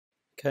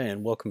Okay,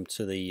 and welcome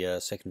to the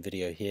second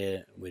video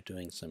here. We're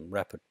doing some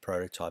rapid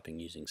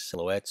prototyping using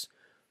silhouettes.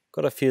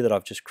 Got a few that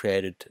I've just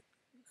created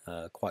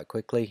quite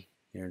quickly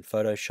here in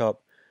Photoshop.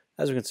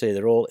 As we can see,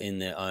 they're all in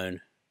their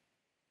own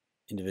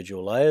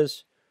individual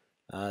layers.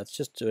 It's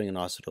just doing a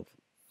nice sort of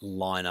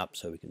line up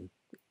so we can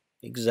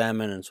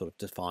examine and sort of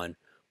define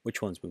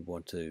which ones we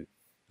want to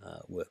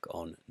work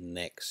on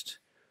next.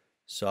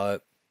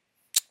 So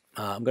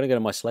I'm going to go to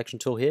my selection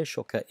tool here.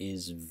 Shortcut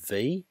is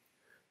V.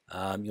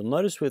 You'll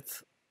notice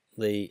with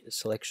the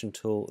selection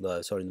tool,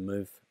 the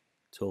move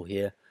tool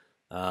here,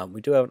 we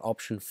do have an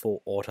option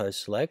for auto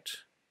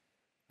select,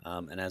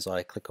 and as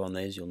I click on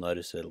these, you'll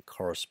notice it'll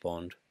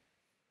correspond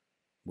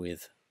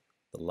with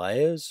the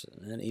layers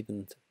and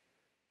even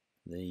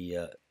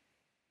the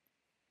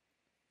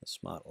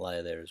smart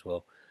layer there as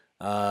well.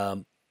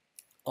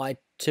 I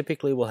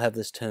typically will have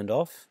this turned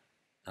off.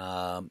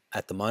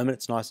 At the moment,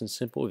 it's nice and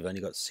simple. We've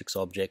only got 6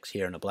 objects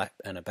here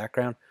and a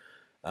background,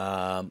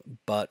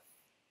 but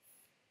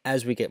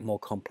as we get more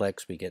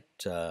complex, we get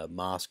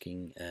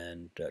masking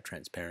and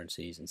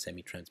transparencies and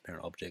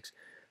semi-transparent objects.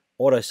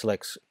 Auto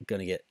select's going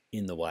to get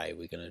in the way.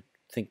 We're going to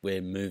think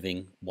we're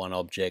moving one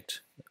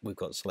object we've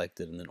got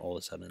selected, and then all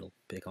of a sudden it'll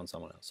pick on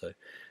someone else. So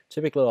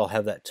typically I'll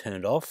have that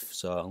turned off,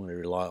 so I'm going to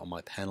rely on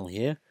my panel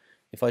here.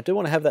 If I do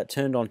want to have that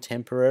turned on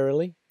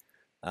temporarily,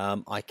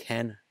 I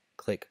can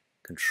click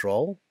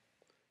Control,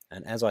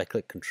 and as I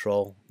click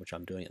Control, which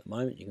I'm doing at the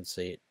moment, you can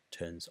see it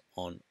turns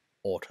on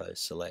auto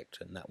select,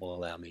 and that will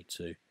allow me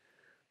to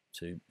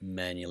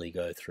manually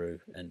go through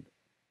and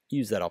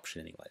use that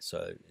option anyway.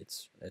 So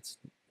it's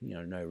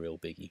no real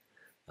biggie,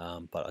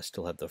 but I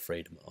still have the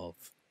freedom of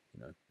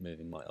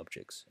moving my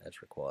objects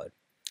as required.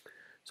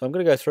 So I'm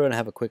going to go through and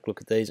have a quick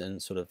look at these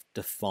and sort of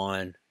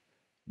define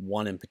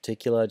one in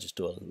particular, just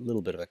do a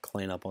little bit of a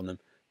cleanup on them.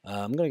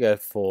 I'm going to go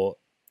for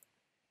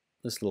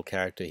this little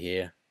character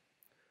here,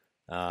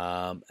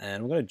 and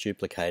I'm going to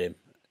duplicate him.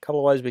 A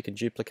couple of ways we can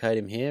duplicate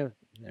him here.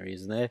 There he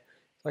is in there.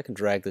 So I can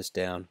drag this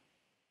down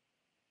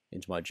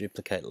into my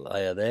duplicate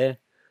layer there.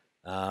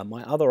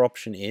 My other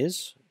option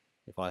is,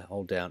 if I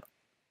hold down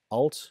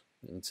Alt,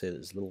 you can see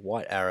this little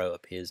white arrow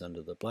appears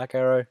under the black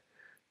arrow,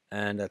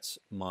 and that's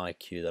my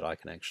cue that I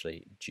can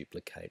actually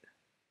duplicate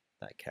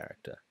that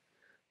character.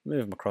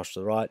 Move them across to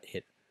the right,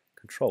 hit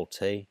Control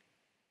T,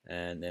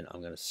 and then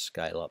I'm going to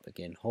scale up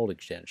again, holding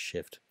down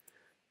Shift,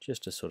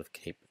 just to sort of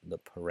keep the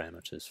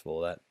parameters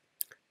for that.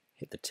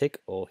 Hit the tick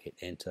or hit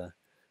Enter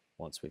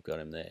once we've got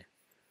him there.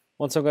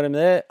 Once I've got him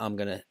there, I'm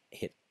going to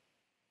hit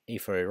E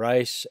for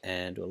erase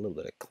and do a little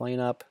bit of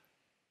cleanup.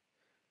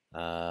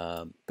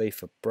 B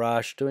for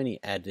brush, do any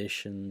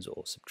additions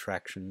or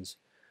subtractions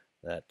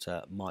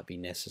that might be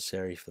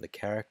necessary for the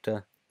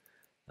character.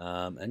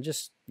 And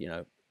just,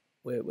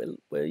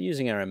 we're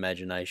using our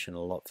imagination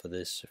a lot for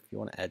this. If you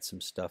want to add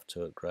some stuff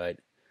to it, great.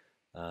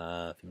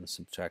 If you want to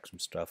subtract some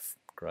stuff,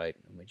 great.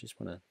 And we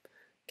just want to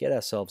get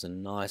ourselves a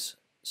nice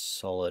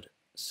solid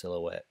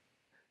silhouette.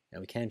 Now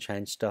we can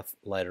change stuff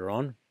later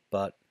on,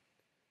 but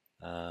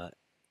for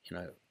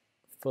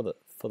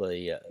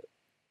the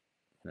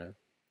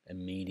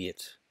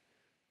immediate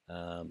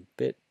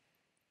bit,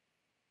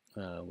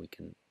 we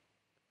can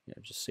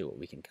just see what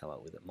we can come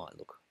up with. It might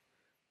look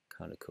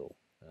kind of cool.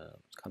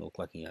 It's kind of look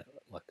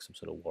like some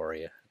sort of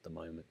warrior at the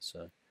moment,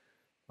 so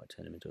I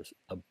turn him into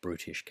a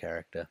brutish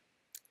character.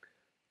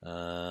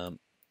 Again,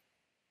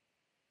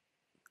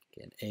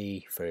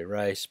 E for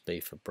erase,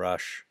 B for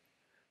brush.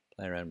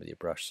 Play around with your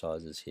brush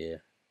sizes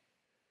here.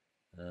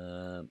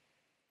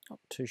 Not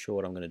too sure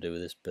what I'm going to do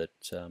with this, but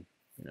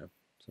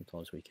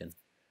sometimes we can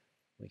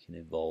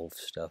evolve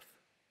stuff.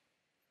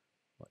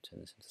 Might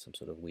turn this into some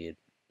sort of weird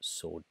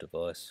sword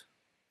device.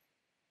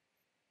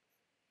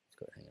 He's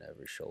got it hanging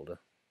over his shoulder.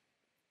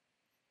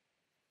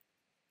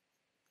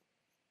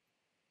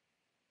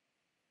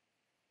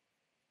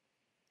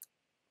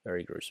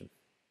 Very gruesome.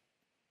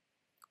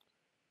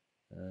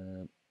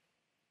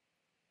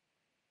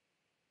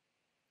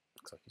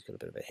 Looks like he's got a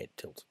bit of a head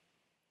tilt.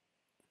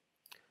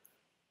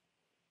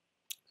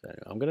 So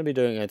anyway, I'm going to be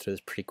going through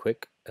this pretty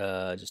quick,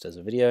 just as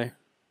a video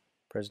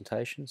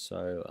presentation,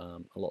 so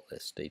a lot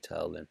less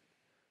detail than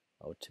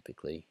I would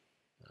typically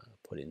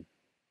put in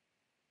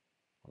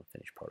on a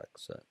finished product.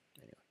 So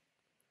anyway,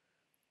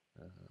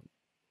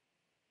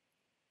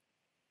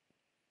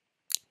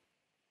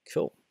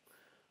 cool.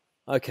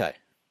 Okay,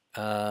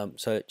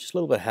 so just a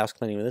little bit of house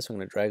cleaning with this. I'm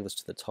going to drag this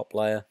to the top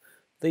layer.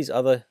 These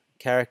other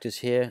characters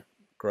here,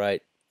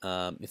 great.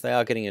 If they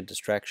are getting a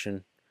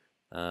distraction,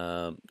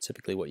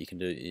 typically what you can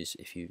do is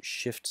if you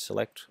shift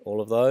select all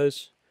of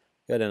those,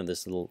 go down to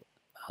this little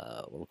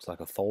what looks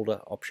like a folder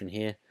option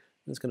here,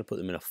 and it's going to put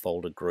them in a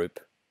folder group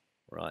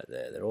right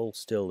there. They're all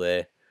still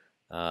there.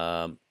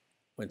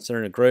 Once they're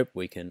in a group,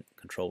 we can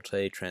Control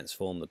T,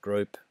 transform the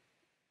group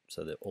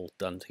so they're all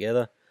done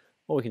together,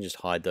 or we can just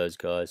hide those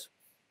guys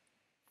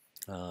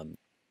and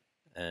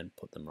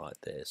put them right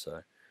there.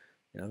 So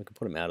we can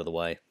put them out of the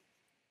way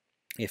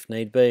if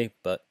need be,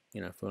 but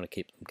if we want to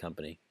keep them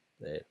company,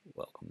 they're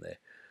welcome there.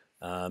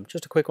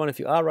 Just a quick one, if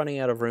you are running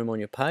out of room on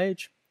your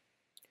page,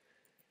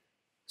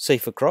 C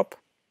for crop.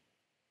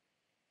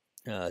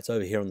 It's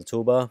over here on the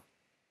toolbar,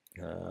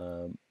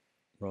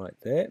 right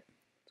there.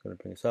 It's going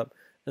to bring us up.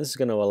 And this is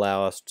going to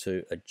allow us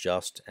to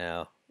adjust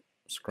our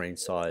screen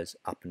size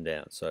up and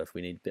down. So if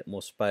we need a bit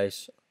more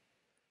space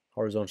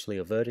horizontally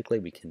or vertically,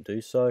 we can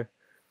do so.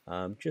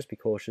 Just be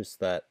cautious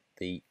that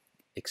the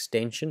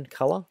extension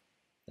color,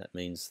 that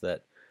means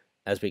that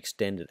as we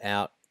extend it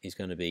out, is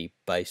going to be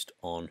based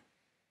on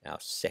our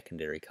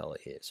secondary color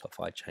here. So if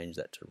I change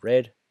that to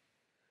red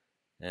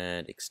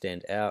and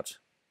extend out,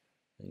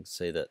 you can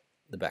see that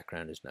the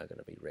background is now going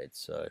to be red.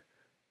 So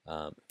if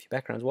your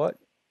background's white,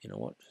 you know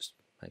what, just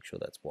make sure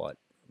that's white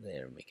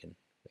there, and we can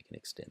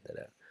extend that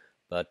out.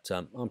 But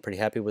I'm pretty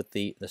happy with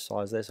the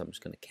size there, so I'm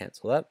just going to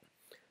cancel that,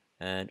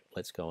 and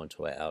let's go on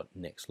to our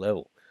next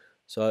level.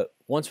 So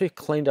once we've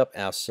cleaned up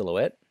our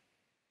silhouette,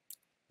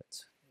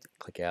 let's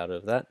click out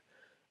of that.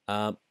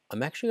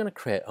 I'm actually going to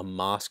create a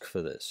mask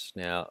for this.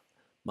 Now,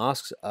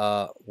 masks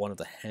are one of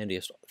the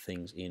handiest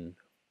things in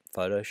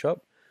Photoshop.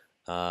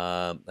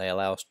 They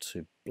allow us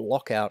to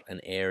block out an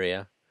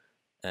area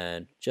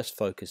and just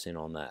focus in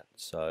on that.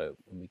 So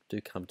when we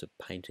do come to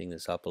painting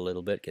this up a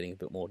little bit, getting a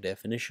bit more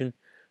definition,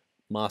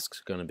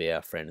 masks are going to be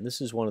our friend. And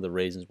this is one of the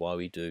reasons why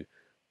we do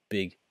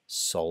big,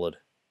 solid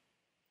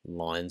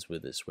lines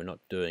with this. We're not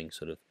doing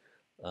sort of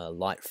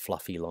light,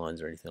 fluffy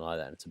lines or anything like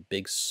that. It's a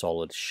big,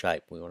 solid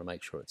shape. We want to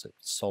make sure it's a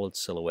solid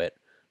silhouette,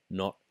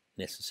 not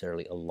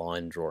necessarily a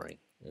line drawing.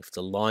 If it's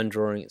a line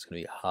drawing, it's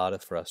going to be harder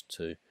for us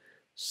to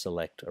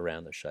select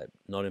around the shape.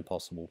 Not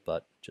impossible,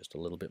 but just a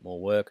little bit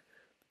more work.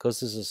 Because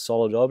this is a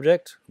solid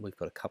object, we've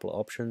got a couple of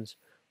options.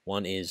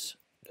 One is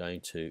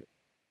going to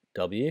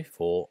W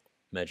for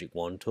Magic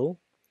Wand Tool,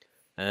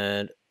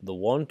 and the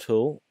Wand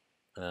Tool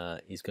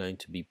is going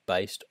to be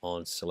based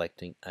on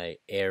selecting an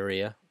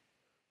area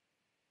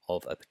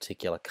of a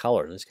particular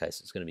color. In this case,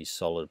 it's going to be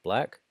solid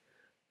black.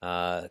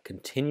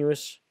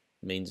 Continuous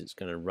means it's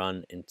going to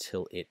run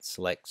until it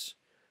selects,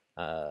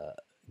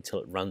 until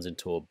it runs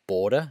into a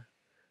border.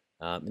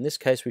 In this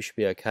case, we should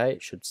be okay.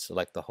 It should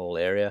select the whole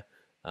area.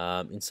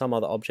 In some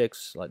other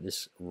objects, like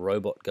this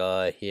robot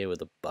guy here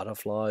with a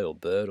butterfly or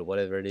bird or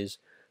whatever it is,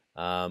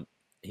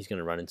 he's going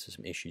to run into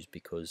some issues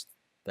because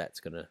that's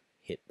going to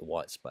hit the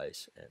white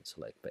space and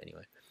select. But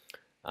anyway,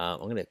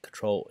 I'm going to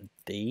Control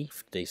D,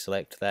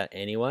 deselect that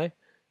anyway.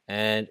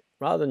 And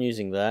rather than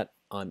using that,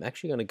 I'm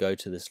actually going to go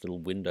to this little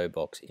window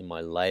box in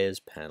my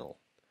Layers panel.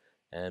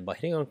 And by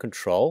hitting on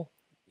Control,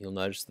 you'll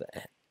notice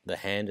that the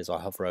hand, as I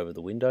hover over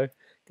the window,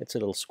 gets a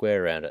little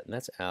square around it. And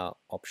that's our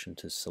option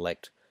to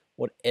select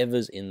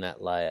whatever's in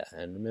that layer.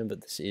 And remember,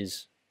 this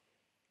is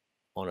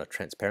on a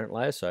transparent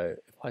layer, so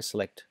if I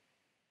select,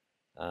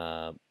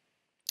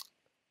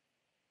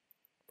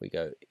 we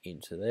go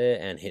into there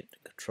and hit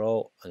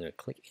Control, I'm going to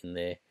click in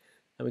there,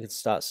 and we can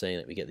start seeing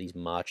that we get these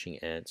marching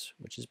ants,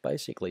 which is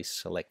basically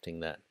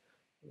selecting that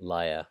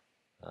layer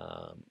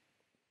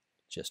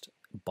just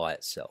by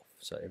itself,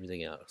 so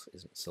everything else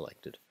isn't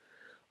selected.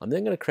 I'm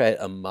then going to create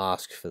a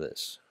mask for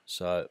this.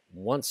 So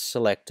once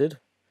selected,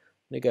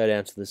 I'm going to go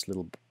down to this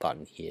little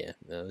button here.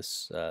 Now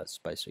this is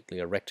basically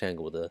a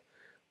rectangle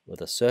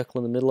with a circle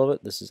in the middle of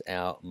it. This is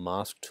our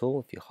mask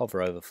tool. If you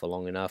hover over for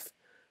long enough,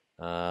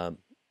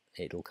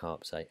 it'll come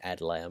up, say add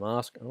layer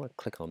mask. I'm going to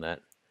click on that,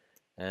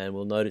 and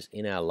we'll notice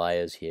in our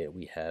layers here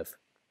we have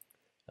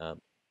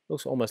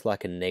looks almost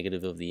like a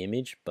negative of the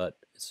image, but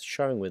it's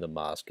showing where the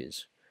mask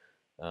is.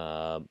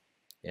 Now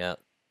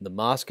the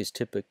mask is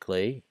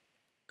typically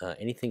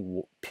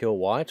anything pure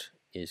white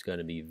is going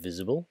to be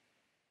visible.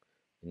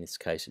 In this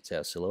case, it's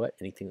our silhouette.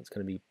 Anything that's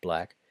going to be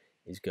black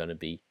is going to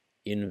be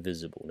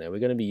invisible. Now, we're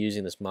going to be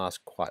using this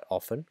mask quite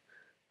often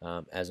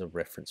as a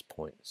reference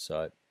point.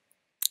 So,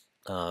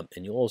 and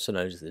you'll also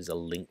notice there's a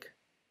link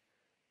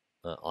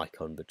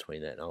icon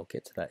between that, and I'll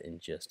get to that in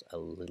just a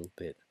little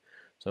bit.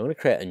 So I'm going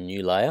to create a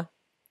new layer.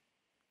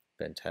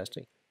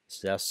 Fantastic.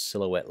 This is our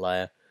silhouette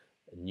layer,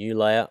 a new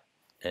layer,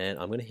 and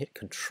I'm going to hit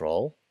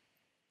Control.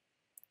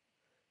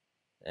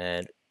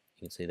 And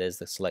you can see there's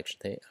the selection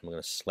there. I'm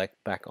going to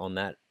select back on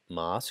that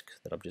mask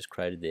that I've just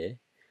created there.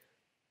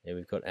 And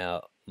we've got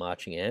our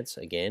marching ants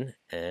again,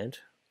 and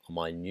on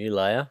my new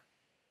layer,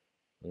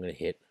 I'm going to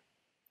hit,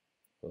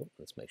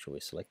 let's make sure we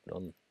select it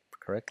on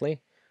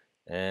correctly,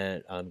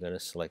 and I'm going to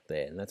select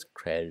there, and that's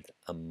created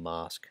a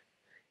mask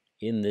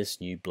in this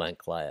new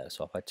blank layer.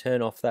 So if I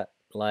turn off that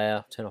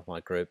layer, turn off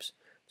my groups,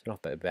 turn off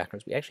my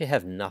backgrounds, we actually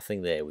have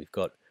nothing there. We've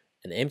got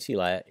an empty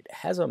layer. It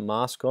has a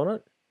mask on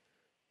it,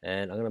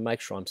 and I'm going to make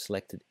sure I'm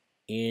selected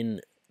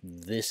in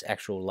this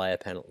actual layer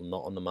panel,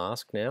 not on the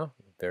mask now.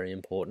 Very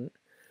important.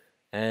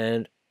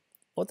 And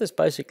what this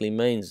basically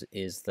means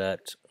is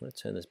that, I'm going to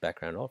turn this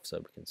background off so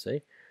we can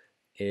see,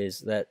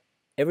 is that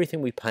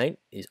everything we paint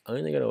is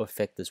only going to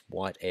affect this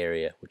white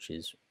area, which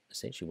is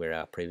essentially where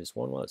our previous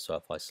one was. So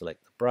if I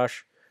select the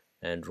brush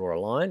and draw a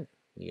line,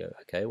 you go,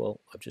 okay, well,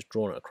 I've just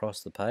drawn it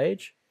across the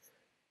page,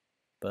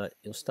 but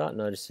you'll start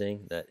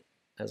noticing that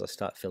as I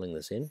start filling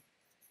this in,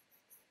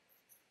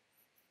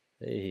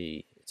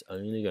 it's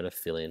only going to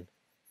fill in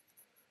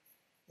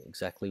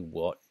exactly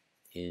what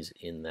is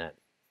in that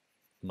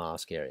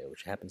mask area,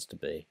 which happens to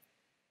be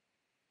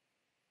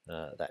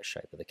that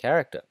shape of the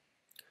character.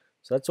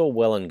 So that's all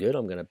well and good.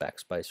 I'm going to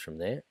backspace from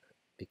there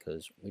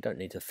because we don't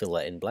need to fill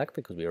that in black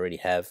because we already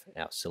have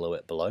our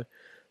silhouette below.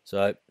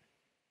 So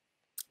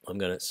I'm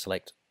going to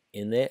select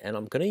in there, and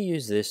I'm going to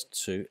use this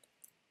to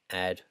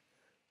add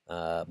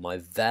my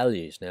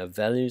values. Now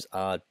values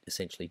are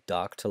essentially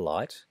dark to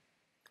light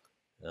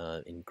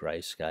in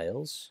grey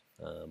scales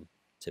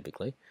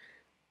typically,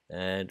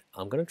 and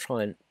I'm going to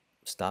try and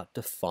start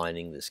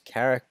defining this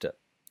character.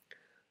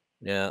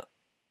 Now I'm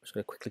just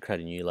going to quickly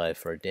create a new layer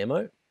for a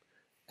demo,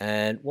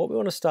 and what we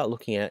want to start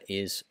looking at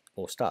is,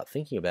 or start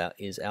thinking about,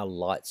 is our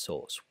light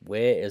source.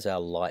 Where is our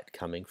light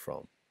coming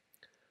from?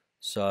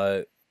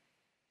 So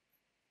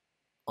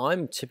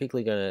I'm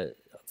typically going to,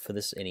 for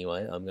this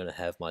anyway, I'm going to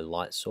have my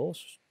light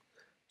source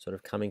sort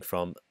of coming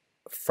from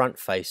front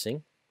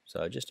facing,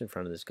 so just in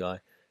front of this guy,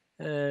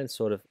 and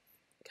sort of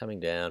coming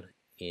down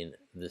in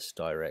this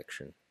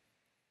direction.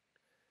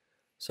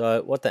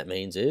 So what that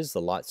means is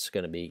the light's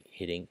going to be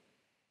hitting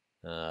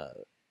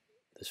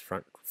this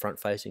front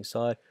facing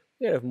side.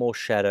 We're going to have more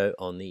shadow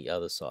on the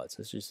other side,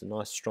 so it's just a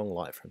nice strong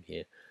light from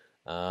here.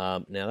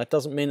 Now that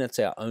doesn't mean it's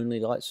our only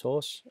light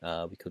source.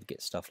 We could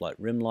get stuff like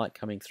rim light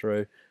coming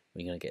through.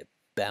 We're going to get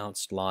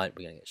bounced light,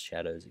 we're going to get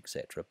shadows,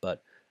 etc.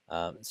 But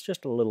it's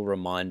just a little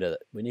reminder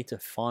that we need to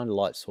find a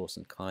light source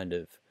and kind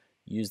of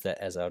use that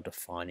as our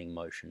defining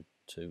motion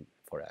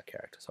for our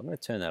character. So I'm going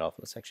to turn that off.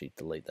 Let's actually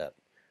delete that.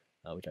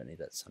 We don't need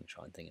that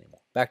sunshine thing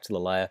anymore. Back to the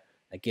layer.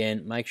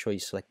 Again, make sure you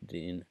select it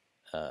in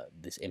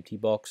this empty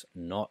box,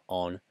 not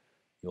on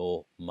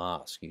your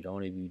mask. You don't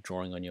want to be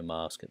drawing on your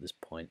mask at this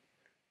point.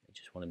 You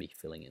just want to be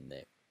filling in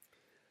there.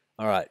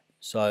 Alright,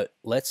 so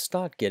let's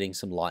start getting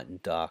some light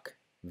and dark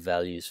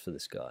values for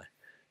this guy.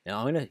 Now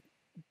I'm going to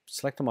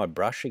select on my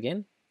brush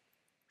again,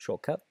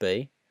 shortcut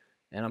B,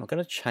 and I'm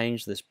going to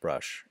change this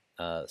brush.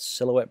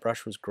 Silhouette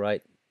brush was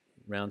great,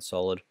 round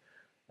solid.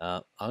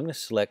 I'm going to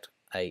select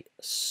a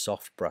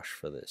soft brush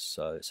for this,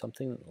 so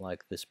something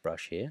like this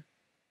brush here.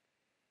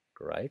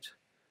 Great.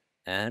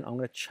 And I'm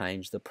going to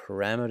change the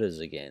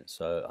parameters again.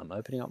 So I'm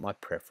opening up my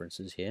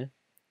preferences here,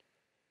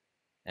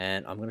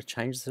 and I'm going to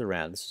change this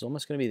around. This is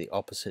almost going to be the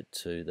opposite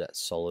to that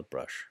solid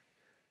brush.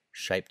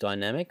 Shape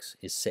dynamics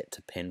is set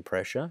to pen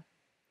pressure.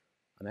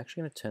 I'm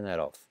actually going to turn that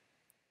off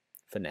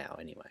for now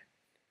anyway,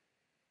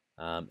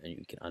 and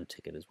you can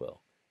untick it as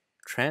well.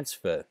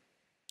 Transfer,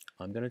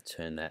 I'm going to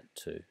turn that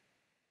to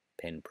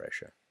pen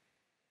pressure.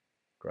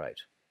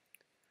 Great.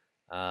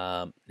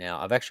 Now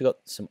I've actually got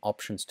some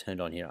options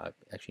turned on here. I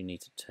actually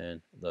need to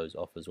turn those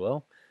off as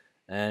well.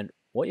 And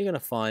what you're going to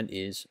find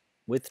is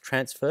with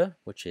transfer,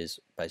 which is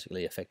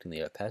basically affecting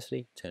the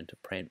opacity, turn to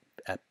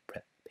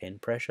pen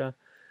pressure,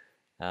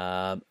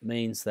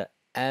 means that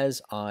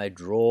as I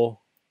draw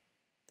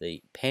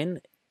the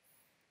pen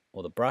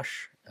or the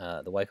brush,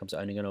 the waveforms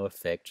are only going to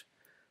affect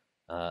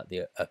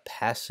the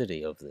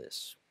opacity of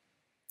this.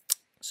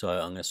 So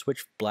I'm going to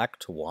switch black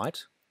to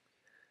white,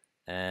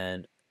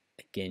 and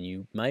again,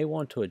 you may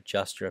want to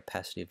adjust your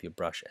opacity of your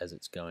brush as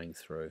it's going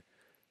through,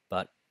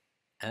 but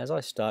as I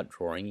start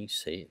drawing, you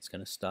see it's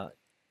going to start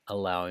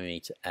allowing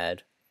me to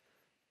add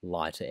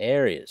lighter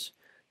areas.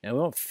 Now we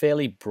want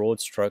fairly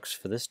broad strokes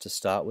for this to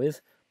start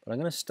with, but I'm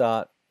going to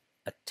start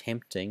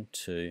attempting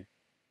to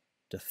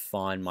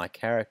define my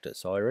character.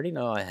 So I already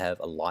know I have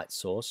a light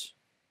source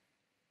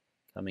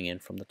coming in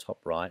from the top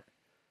right,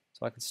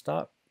 so I can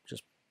start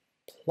just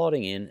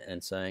plotting in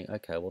and saying,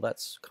 okay, well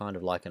that's kind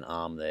of like an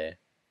arm there.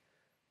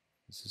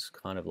 This is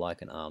kind of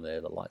like an arm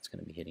there. The light's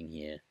going to be hitting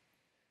here,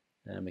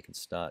 and we can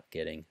start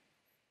getting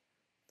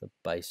the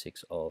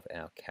basics of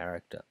our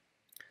character.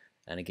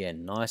 And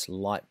again, nice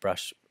light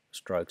brush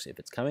strokes. If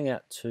it's coming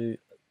out too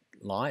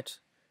light,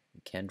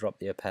 you can drop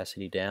the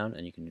opacity down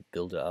and you can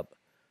build it up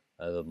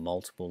over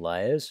multiple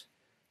layers.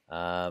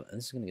 And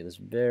this is going to get this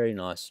very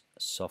nice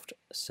soft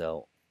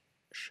cell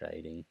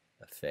shading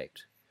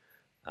effect.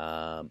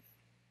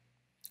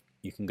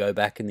 You can go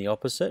back in the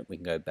opposite. We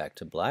can go back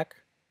to black.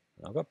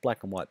 I've got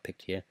black and white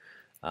picked here.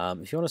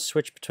 If you want to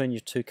switch between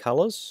your two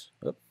colors,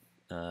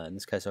 in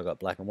this case I've got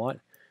black and white,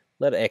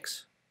 letter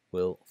X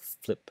will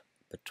flip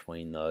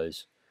between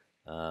those.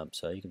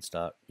 So you can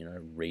start,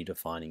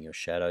 redefining your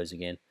shadows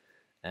again.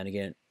 And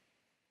again,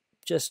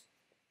 just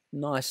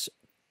nice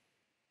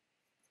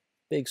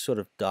big sort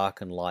of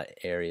dark and light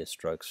area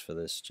strokes for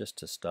this, just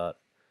to start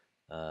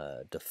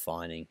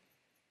defining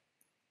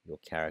your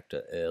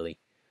character early.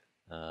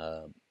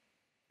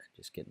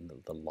 Just getting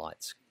the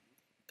lights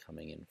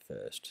coming in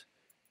first.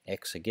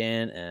 X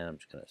again, and I'm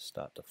just going to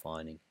start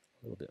defining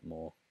a little bit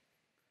more.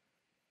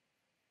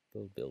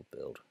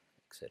 Build,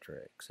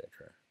 etc.,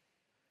 etc.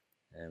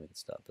 And we can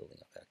start building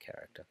up our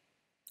character.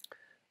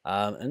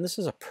 And this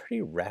is a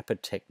pretty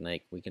rapid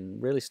technique. We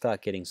can really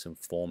start getting some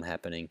form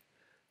happening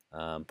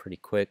pretty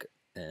quick,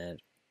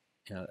 and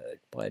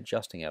by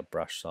adjusting our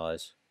brush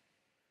size,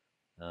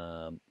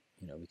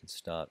 we can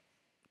start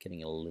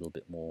getting a little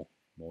bit more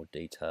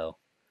detail.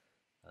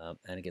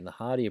 And again, the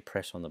harder you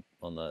press on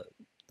the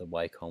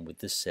Wacom with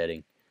this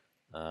setting,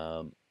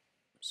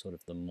 sort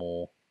of the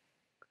more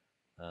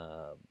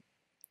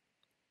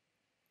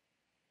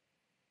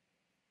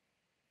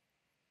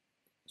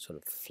sort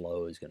of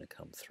flow is going to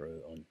come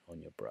through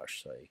on your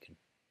brush, so you can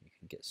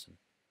get some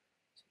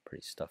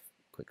pretty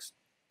quick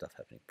stuff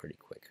happening pretty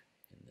quick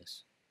in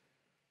this.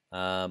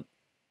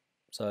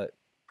 So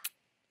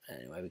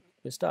anyway,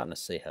 we're starting to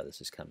see how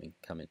this is coming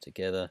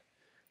together.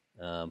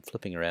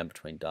 Flipping around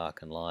between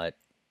dark and light,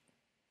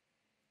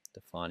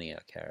 defining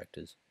our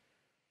characters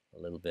a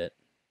little bit,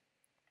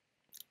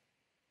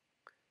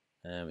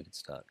 and we can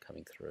start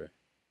coming through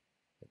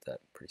with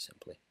that pretty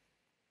simply,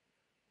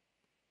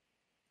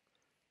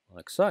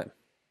 like so.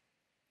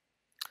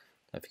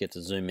 Don't forget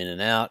to zoom in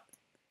and out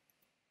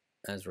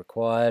as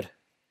required.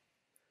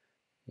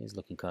 He's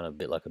looking kind of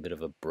a bit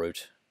of a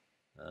brute,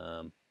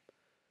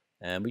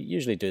 and we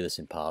usually do this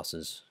in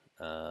passes.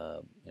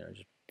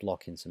 Just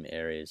block in some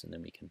areas, and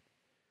then we can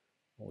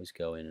always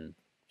go in and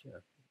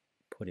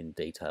put in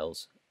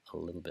details a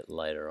little bit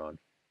later on.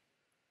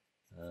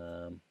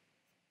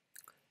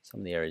 Some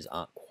of the areas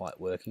aren't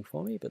quite working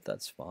for me, but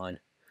that's fine.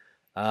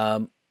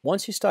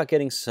 Once you start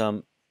getting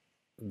some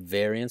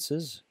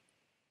variances,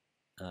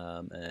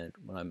 and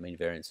what I mean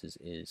variances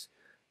is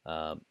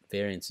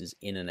variances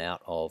in and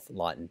out of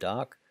light and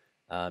dark,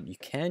 you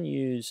can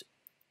use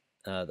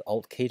the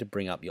Alt key to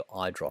bring up your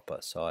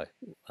eyedropper. So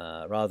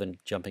rather than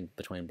jumping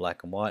between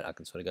black and white, I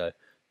can sort of go,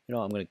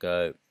 I'm going to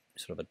go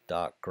sort of a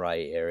dark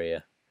grey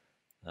area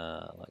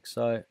like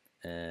so,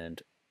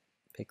 and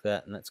pick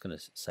that, and that's going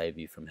to save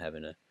you from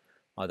having to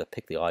either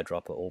pick the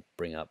eyedropper or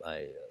bring up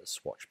a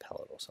swatch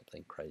palette or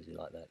something crazy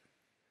like that.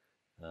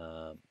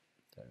 So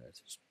let's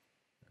just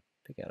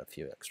pick out a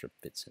few extra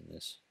bits in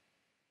this.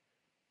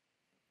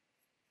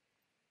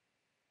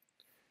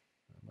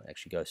 I might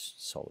actually go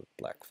solid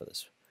black for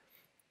this.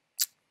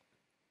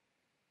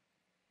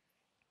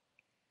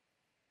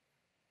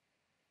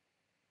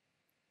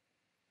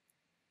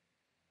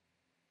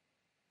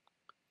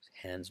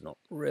 Hand's not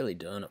really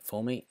doing it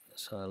for me,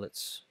 so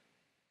let's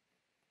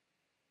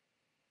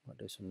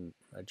do some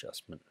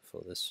adjustment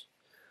for this.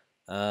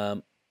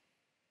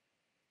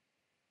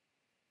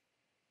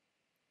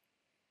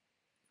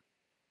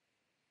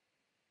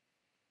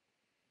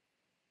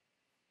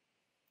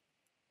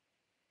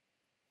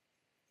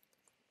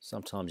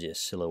 Sometimes your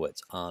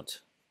silhouettes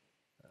aren't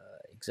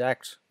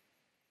exact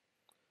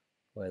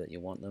the way that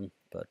you want them,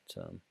 but it's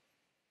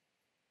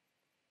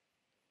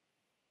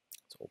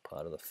all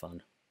part of the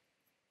fun.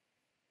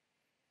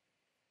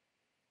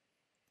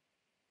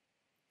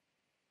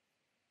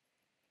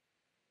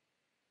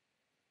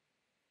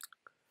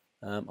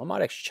 I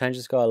might actually change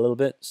this guy a little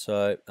bit.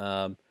 So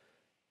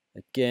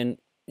again,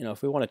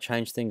 if we want to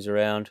change things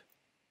around,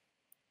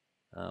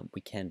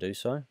 we can do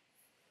so.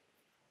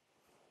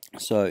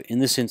 So in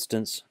this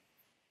instance,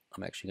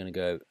 I'm actually going to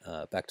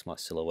go back to my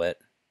silhouette,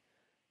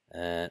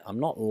 and I'm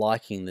not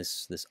liking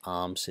this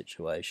arm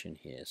situation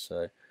here.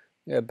 So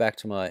go back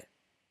to my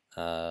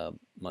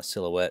my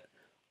silhouette.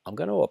 I'm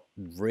going to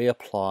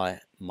reapply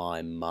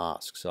my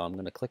mask. So I'm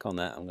going to click on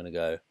that. I'm going to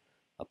go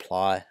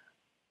apply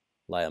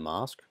layer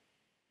mask.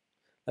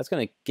 That's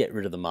going to get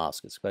rid of the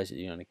mask. It's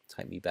basically going to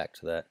take me back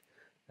to that.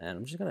 And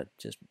I'm just going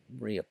to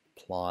reapply.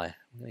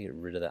 I'm going to get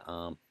rid of that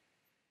arm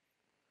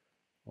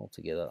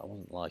altogether. I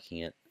wasn't liking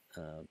it.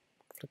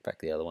 Flick back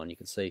the other one. You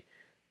can see,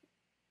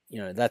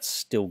 that's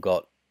still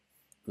got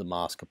the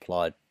mask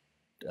applied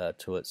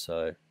to it.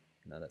 So,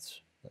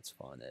 that's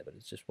fine there. But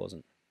it just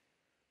wasn't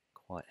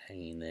quite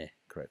hanging there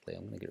correctly.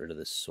 I'm going to get rid of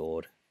this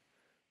sword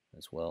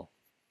as well.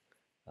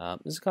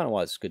 This is kind of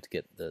why it's good to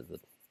get the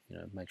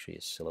make sure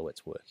your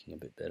silhouette's working a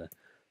bit better.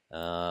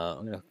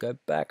 I'm going to go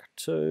back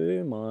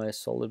to my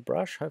solid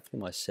brush.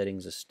 Hopefully my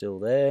settings are still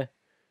there.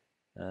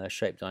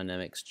 Shape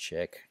dynamics,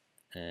 check,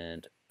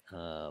 and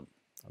I'm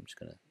just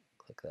going to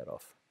click that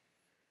off.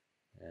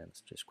 And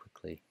let's just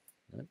quickly,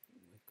 nope,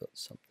 we've got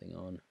something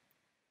on.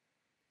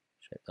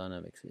 Shape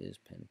dynamics is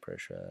pen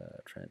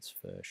pressure,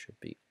 transfer should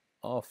be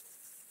off.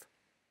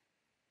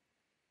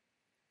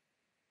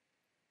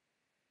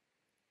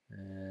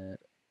 And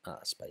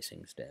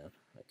spacing's down,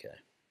 okay.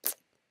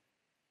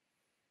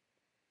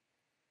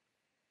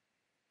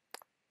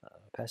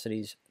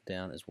 Opacity's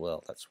down as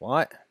well, that's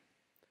why.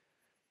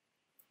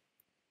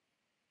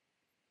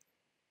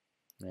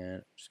 And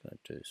I'm just going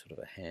to do sort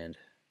of a hand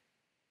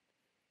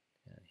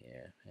down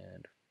here,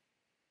 and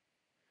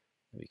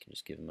maybe we can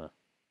just give him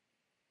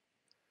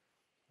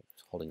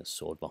holding a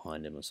sword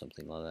behind him or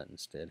something like that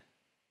instead.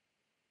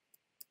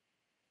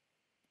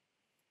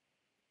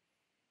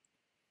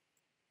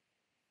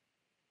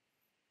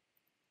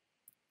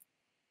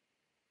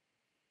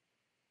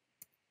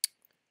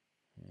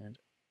 And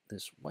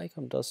this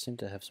Wacom does seem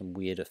to have some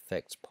weird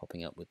effects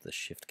popping up with the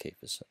shift key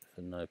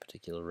for no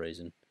particular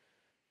reason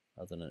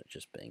other than it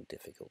just being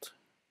difficult.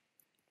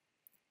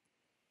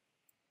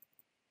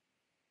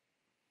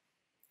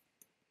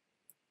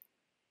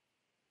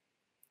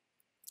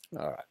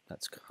 Alright,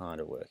 that's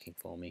kind of working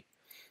for me.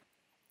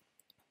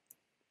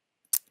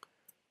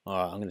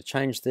 Alright, I'm going to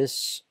change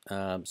this.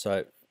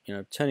 So,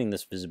 turning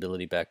this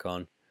visibility back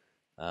on,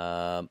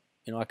 I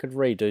could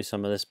redo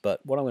some of this,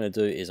 but what I'm going to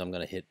do is I'm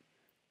going to hit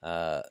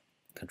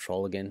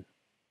Control again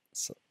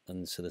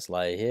and so this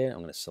layer here, I'm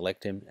going to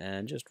select him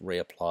and just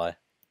reapply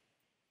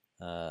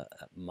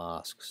that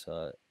mask.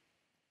 So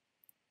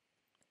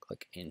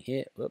click in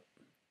here, whoop,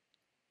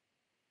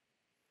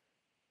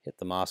 hit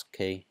the mask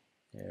key,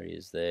 there he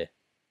is there.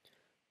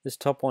 This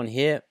top one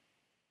here,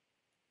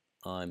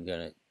 I'm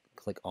going to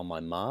click on my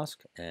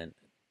mask and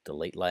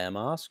delete layer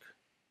mask,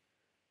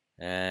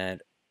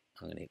 and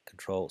I'm going to hit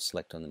Control,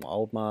 select on my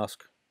old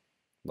mask,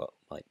 well,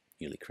 my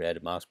newly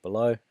created mask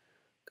below,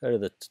 go to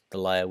the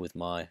layer with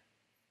my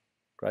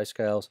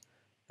grayscales,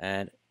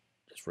 and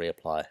just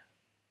reapply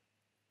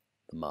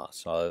the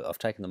mask. So I've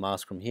taken the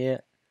mask from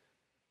here,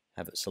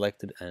 have it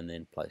selected, and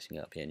then placing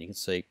it up here. And you can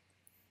see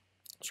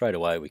straight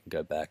away we can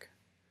go back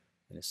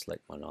and just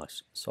select my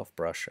nice soft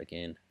brush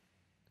again,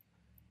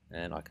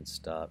 and I can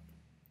start.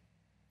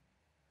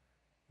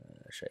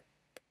 Shape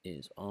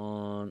is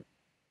on.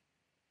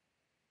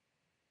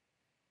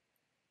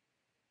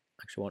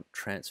 Actually want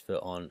transfer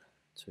on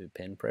to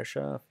pen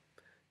pressure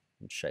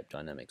and shape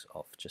dynamics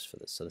off just for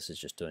this. So this is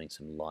just doing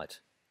some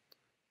light,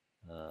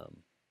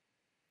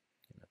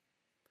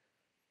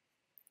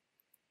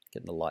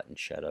 getting the light and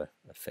shadow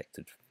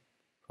affected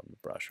from the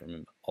brush.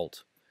 Remember,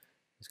 Alt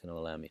is going to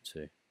allow me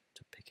to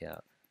pick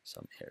out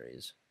some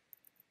areas.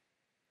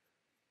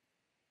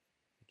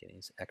 Again,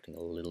 it's acting a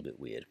little bit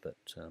weird, but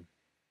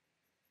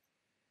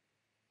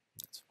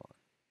that's fine.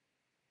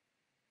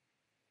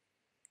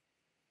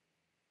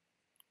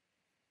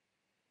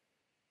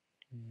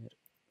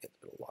 Get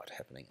a bit of light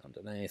happening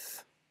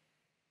underneath.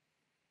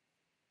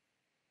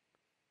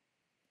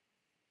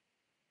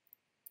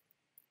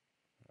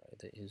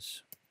 There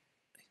is,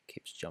 it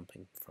keeps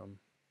jumping from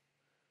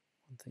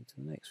one thing to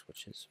the next,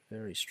 which is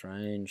very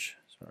strange.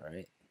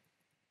 Sorry.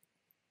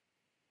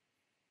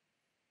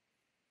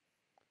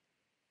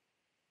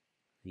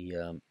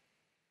 The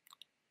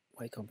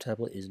Wacom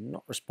tablet is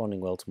not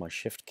responding well to my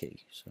shift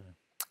key, so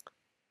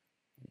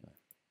anyway,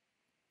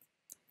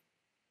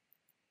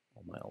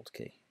 or my alt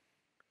key.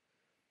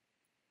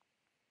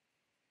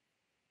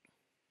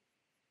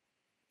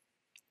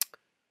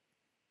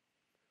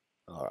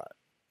 All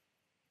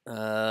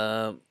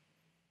right,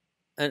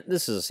 and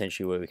this is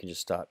essentially where we can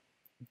just start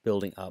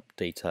building up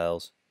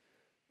details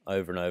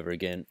over and over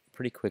again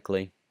pretty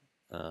quickly,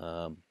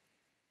 and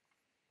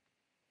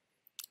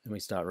we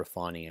start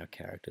refining our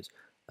characters.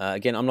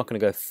 Again, I'm not going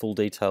to go full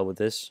detail with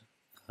this.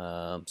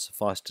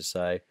 Suffice to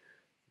say,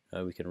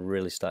 we can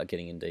really start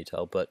getting in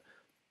detail. But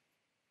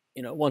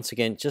once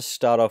again, just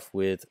start off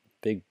with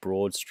big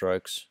broad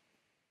strokes.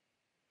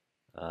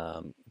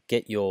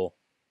 Get your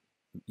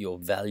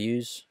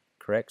values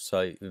correct.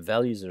 So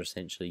values are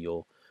essentially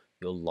your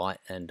light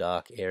and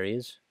dark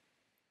areas,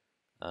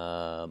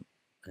 and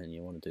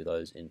you want to do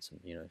those in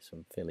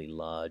some fairly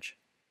large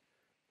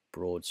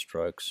broad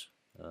strokes.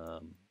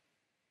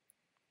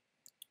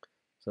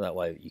 So that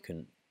way you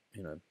can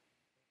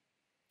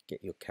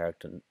get your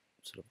character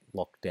sort of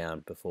locked down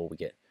before we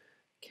get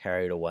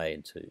carried away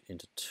into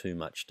too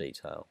much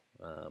detail.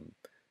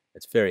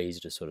 It's very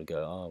easy to sort of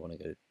go, oh, I want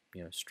to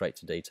go straight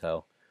to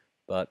detail,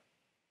 but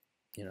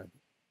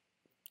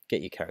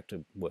get your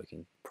character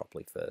working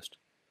properly first.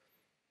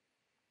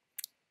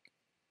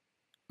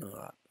 All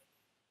right.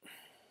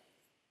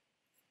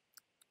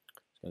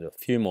 So I'm going to do a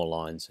few more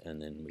lines,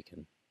 and then we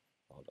can.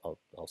 I'll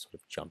sort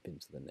of jump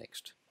into the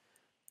next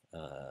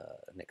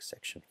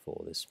section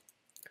for this.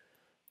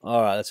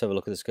 All right, let's have a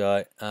look at this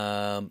guy.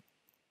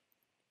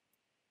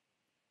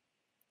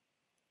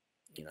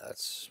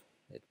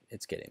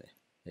 It's getting there.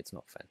 It's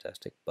not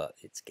fantastic, but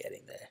it's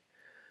getting there.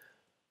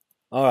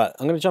 All right,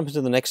 I'm going to jump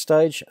into the next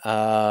stage,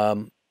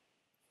 and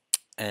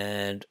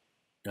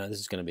this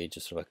is going to be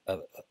just sort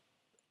of a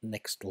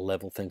next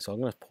level thing. So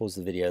I'm going to pause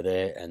the video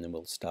there, and then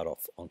we'll start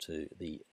off onto the